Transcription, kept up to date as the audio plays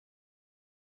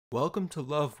Welcome to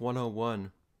Love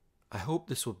 101. I hope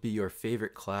this will be your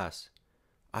favorite class.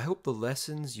 I hope the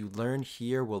lessons you learn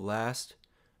here will last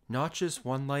not just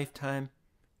one lifetime,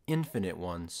 infinite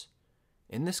ones.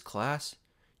 In this class,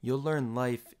 you'll learn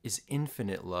life is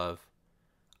infinite love.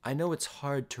 I know it's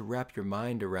hard to wrap your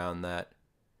mind around that,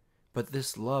 but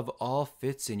this love all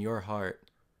fits in your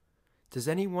heart. Does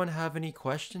anyone have any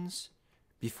questions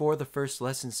before the first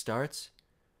lesson starts?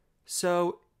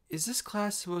 So, is this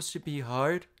class supposed to be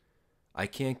hard? I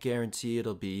can't guarantee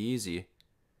it'll be easy,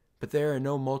 but there are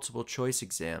no multiple choice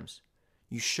exams.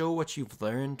 You show what you've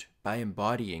learned by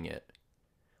embodying it.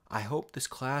 I hope this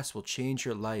class will change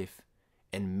your life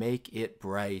and make it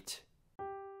bright.